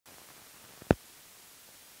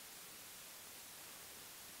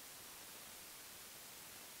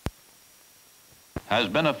has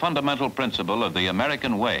been a fundamental principle of the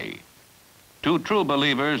American way. To true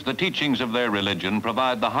believers, the teachings of their religion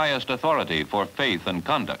provide the highest authority for faith and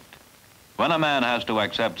conduct. When a man has to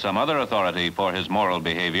accept some other authority for his moral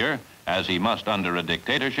behavior, as he must under a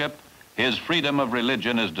dictatorship, his freedom of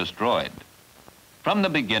religion is destroyed. From the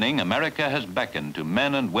beginning, America has beckoned to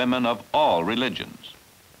men and women of all religions.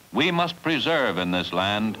 We must preserve in this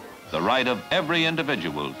land the right of every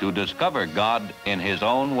individual to discover God in his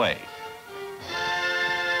own way.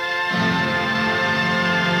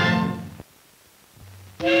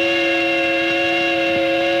 In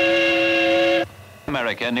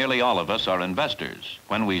America, nearly all of us are investors.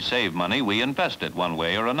 When we save money, we invest it one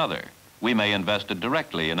way or another. We may invest it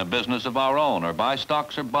directly in a business of our own or buy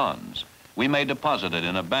stocks or bonds. We may deposit it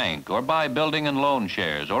in a bank or buy building and loan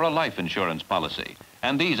shares or a life insurance policy.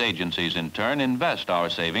 And these agencies, in turn, invest our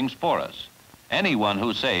savings for us. Anyone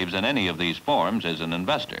who saves in any of these forms is an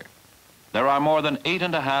investor. There are more than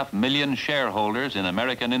 8.5 million shareholders in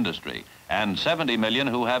American industry and 70 million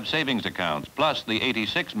who have savings accounts, plus the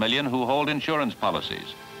 86 million who hold insurance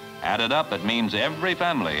policies. Added up, it means every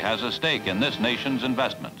family has a stake in this nation's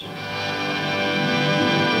investments.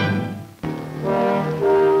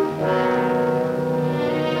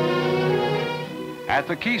 At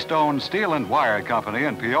the Keystone Steel and Wire Company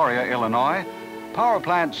in Peoria, Illinois, Power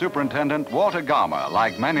Plant Superintendent Walter Gama,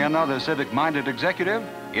 like many another civic-minded executive,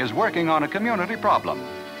 is working on a community problem,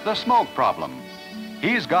 the smoke problem.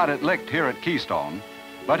 He's got it licked here at Keystone,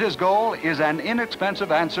 but his goal is an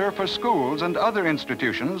inexpensive answer for schools and other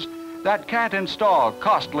institutions that can't install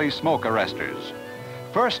costly smoke arresters.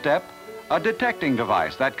 First step, a detecting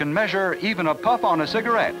device that can measure even a puff on a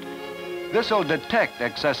cigarette. This'll detect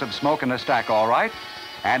excessive smoke in a stack all right,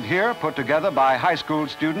 and here, put together by high school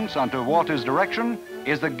students under Walter's direction,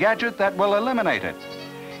 is the gadget that will eliminate it.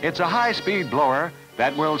 It's a high-speed blower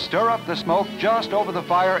that will stir up the smoke just over the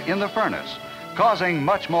fire in the furnace, causing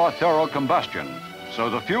much more thorough combustion, so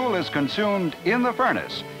the fuel is consumed in the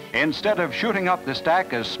furnace instead of shooting up the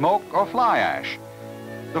stack as smoke or fly ash.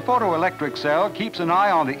 The photoelectric cell keeps an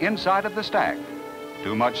eye on the inside of the stack.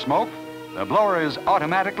 Too much smoke? The blower is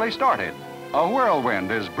automatically started. A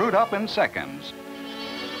whirlwind is brewed up in seconds.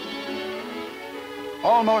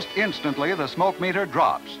 Almost instantly, the smoke meter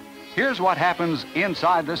drops. Here's what happens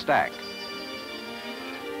inside the stack.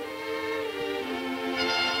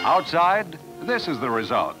 Outside, this is the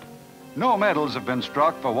result. No medals have been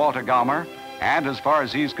struck for Walter Gama, and as far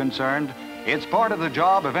as he's concerned, it's part of the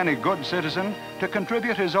job of any good citizen to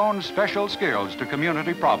contribute his own special skills to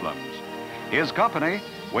community problems. His company,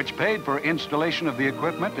 which paid for installation of the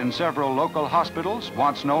equipment in several local hospitals,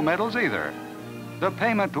 wants no medals either. The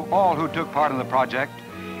payment to all who took part in the project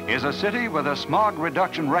is a city with a smog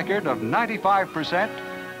reduction record of 95%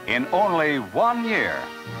 in only 1 year.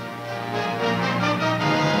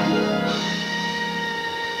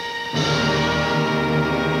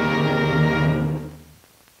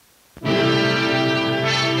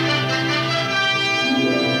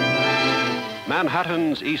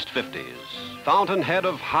 Manhattan's East 50s, fountainhead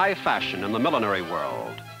of high fashion in the millinery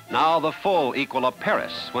world. Now the full equal of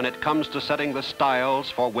Paris when it comes to setting the styles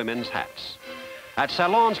for women's hats. At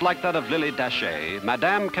salons like that of Lily Dachet,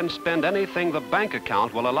 Madame can spend anything the bank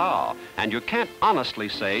account will allow, and you can't honestly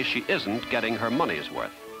say she isn't getting her money's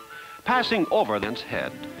worth. Passing over then's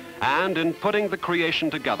head, and in putting the creation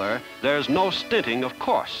together, there's no stinting, of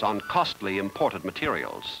course, on costly imported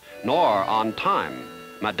materials, nor on time.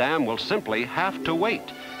 Madame will simply have to wait.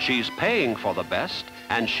 She's paying for the best,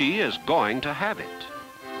 and she is going to have it.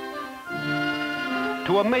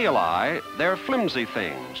 To a male eye, they're flimsy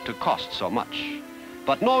things to cost so much.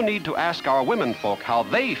 But no need to ask our women folk how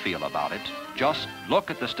they feel about it. Just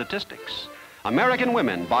look at the statistics. American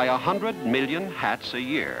women buy 100 million hats a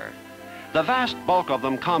year. The vast bulk of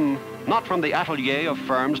them come not from the atelier of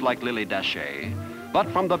firms like Lily Dachet,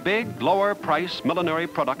 but from the big, lower-price millinery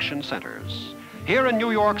production centers. Here in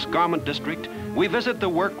New York's Garment District, we visit the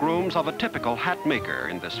workrooms of a typical hat maker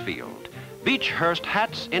in this field, Beechhurst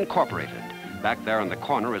Hats Incorporated. Back there in the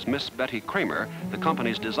corner is Miss Betty Kramer, the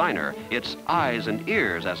company's designer, its eyes and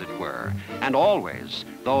ears, as it were. And always,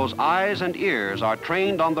 those eyes and ears are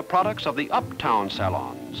trained on the products of the uptown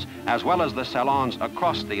salons, as well as the salons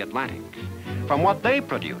across the Atlantic. From what they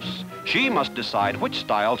produce, she must decide which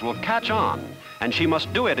styles will catch on, and she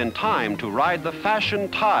must do it in time to ride the fashion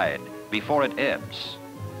tide before it ebbs.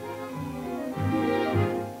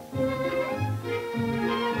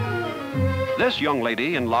 This young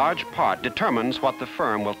lady, in large part, determines what the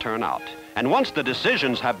firm will turn out. And once the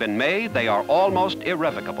decisions have been made, they are almost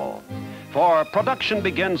irrevocable. For production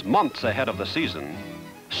begins months ahead of the season.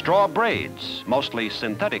 Straw braids, mostly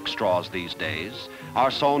synthetic straws these days,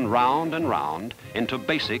 are sewn round and round into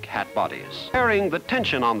basic hat bodies. Varying the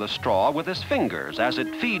tension on the straw with his fingers as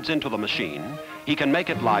it feeds into the machine, he can make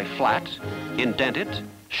it lie flat, indent it,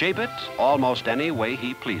 shape it almost any way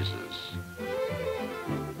he pleases.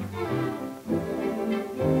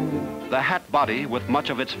 The hat body, with much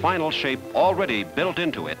of its final shape already built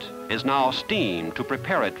into it, is now steamed to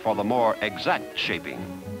prepare it for the more exact shaping.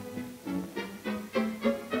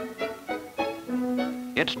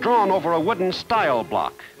 It's drawn over a wooden style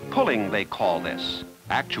block. Pulling, they call this.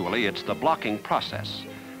 Actually, it's the blocking process.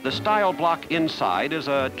 The style block inside is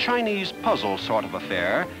a Chinese puzzle sort of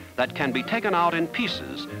affair that can be taken out in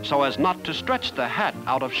pieces so as not to stretch the hat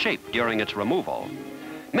out of shape during its removal.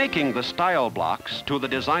 Making the style blocks to the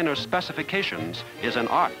designer's specifications is an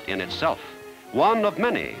art in itself, one of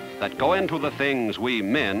many that go into the things we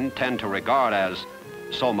men tend to regard as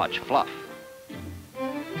so much fluff.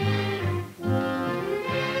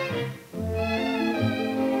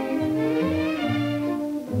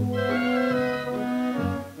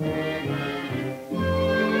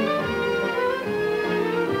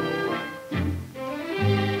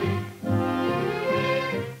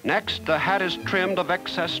 Next, the hat is trimmed of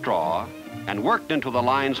excess straw and worked into the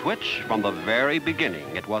lines which, from the very beginning,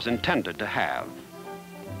 it was intended to have.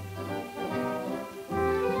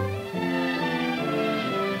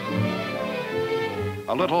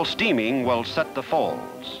 A little steaming will set the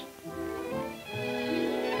folds.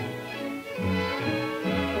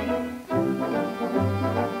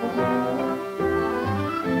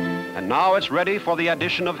 And now it's ready for the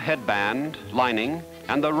addition of headband, lining,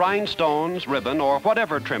 and the rhinestones, ribbon, or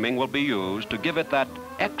whatever trimming will be used to give it that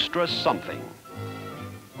extra something.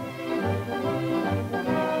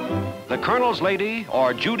 The Colonel's Lady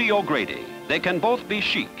or Judy O'Grady, they can both be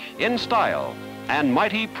chic, in style, and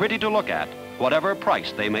mighty pretty to look at, whatever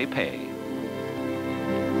price they may pay.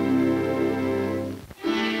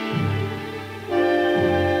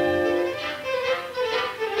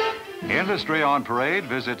 Industry on Parade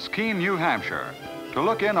visits Keene, New Hampshire, to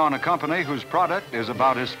look in on a company whose product is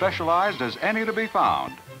about as specialized as any to be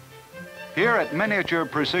found. Here at Miniature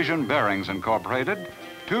Precision Bearings Incorporated,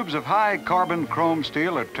 tubes of high carbon chrome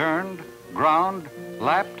steel are turned, ground,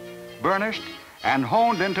 lapped, burnished, and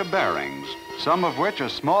honed into bearings, some of which are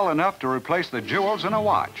small enough to replace the jewels in a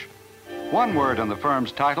watch. One word in the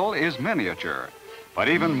firm's title is miniature, but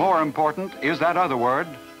even more important is that other word,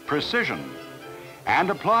 precision. And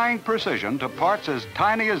applying precision to parts as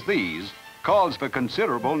tiny as these calls for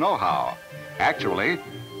considerable know-how. Actually,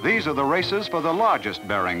 these are the races for the largest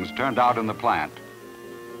bearings turned out in the plant.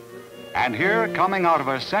 And here, coming out of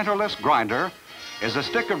a centerless grinder, is a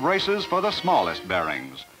stick of races for the smallest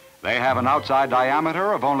bearings. They have an outside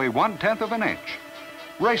diameter of only 1/10 of an inch.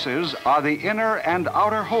 Races are the inner and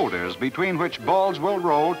outer holders between which balls will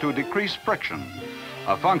roll to decrease friction,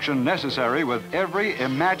 a function necessary with every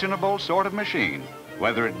imaginable sort of machine,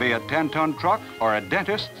 whether it be a 10-ton truck or a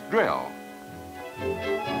dentist's drill.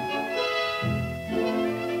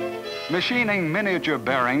 Machining miniature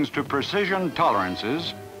bearings to precision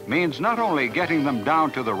tolerances means not only getting them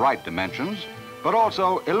down to the right dimensions, but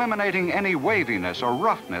also eliminating any waviness or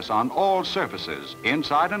roughness on all surfaces,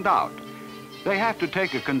 inside and out. They have to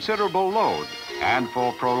take a considerable load and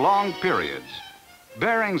for prolonged periods.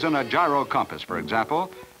 Bearings in a gyro compass, for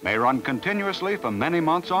example, may run continuously for many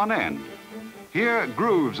months on end. Here,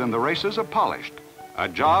 grooves in the races are polished, a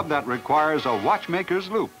job that requires a watchmaker's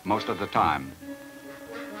loupe most of the time.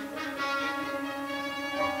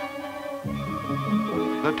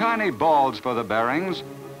 The tiny balls for the bearings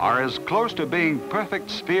are as close to being perfect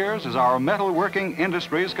spheres as our metalworking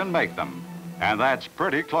industries can make them, and that's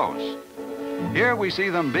pretty close. Here we see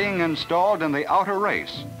them being installed in the outer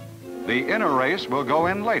race. The inner race will go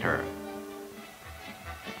in later.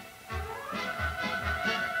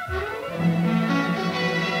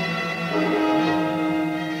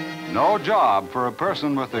 No job for a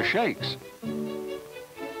person with the shakes.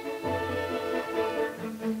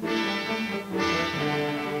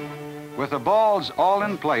 With the balls all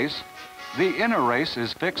in place, the inner race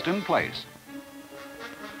is fixed in place.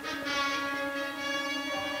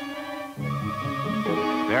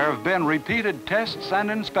 There have been repeated tests and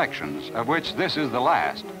inspections, of which this is the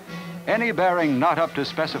last. Any bearing not up to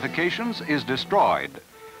specifications is destroyed.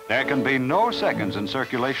 There can be no seconds in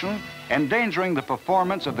circulation, endangering the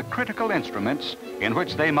performance of the critical instruments in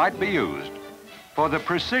which they might be used. For the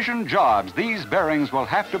precision jobs these bearings will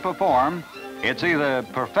have to perform, it's either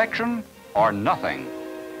perfection or nothing.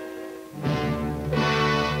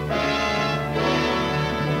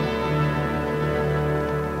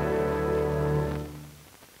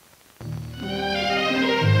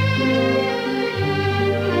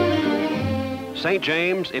 St.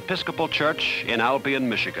 James Episcopal Church in Albion,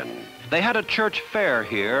 Michigan. They had a church fair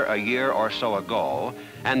here a year or so ago,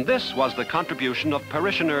 and this was the contribution of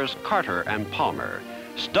parishioners Carter and Palmer,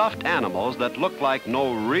 stuffed animals that looked like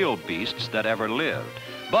no real beasts that ever lived,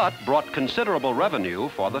 but brought considerable revenue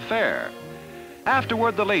for the fair.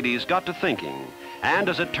 Afterward, the ladies got to thinking, and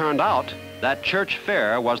as it turned out, that church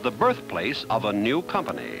fair was the birthplace of a new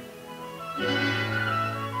company.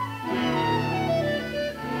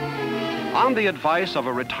 On the advice of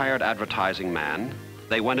a retired advertising man,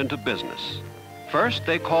 they went into business. First,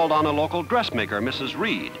 they called on a local dressmaker, Mrs.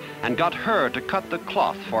 Reed, and got her to cut the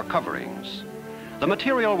cloth for coverings. The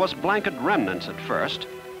material was blanket remnants at first,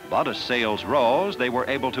 but as sales rose, they were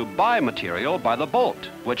able to buy material by the bolt,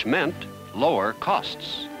 which meant lower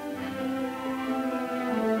costs.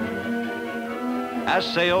 As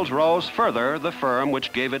sales rose further, the firm,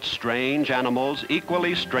 which gave its strange animals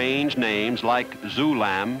equally strange names like Zoo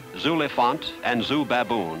Lamb, Zoolifant, and Zoo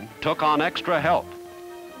Baboon, took on extra help.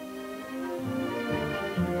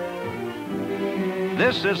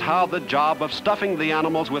 This is how the job of stuffing the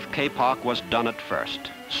animals with kapok was done at first,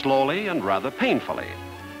 slowly and rather painfully.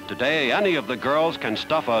 Today, any of the girls can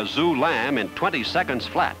stuff a zoo lamb in 20 seconds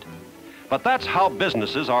flat. But that's how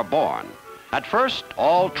businesses are born. At first,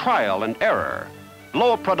 all trial and error.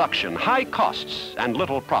 Low production, high costs, and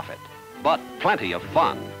little profit, but plenty of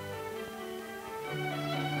fun.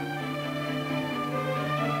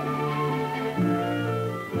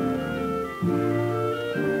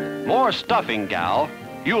 More stuffing, gal.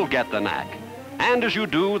 You'll get the knack. And as you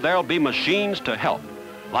do, there'll be machines to help,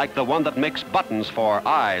 like the one that makes buttons for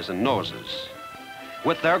eyes and noses.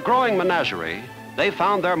 With their growing menagerie, they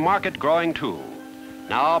found their market growing too.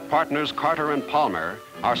 Now partners Carter and Palmer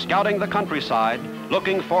are scouting the countryside,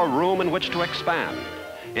 looking for room in which to expand.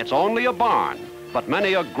 It's only a barn, but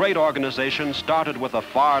many a great organization started with a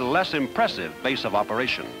far less impressive base of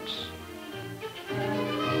operations.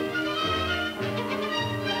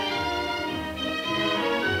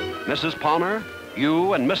 Mrs. Palmer,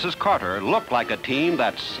 you and Mrs. Carter look like a team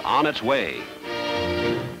that's on its way.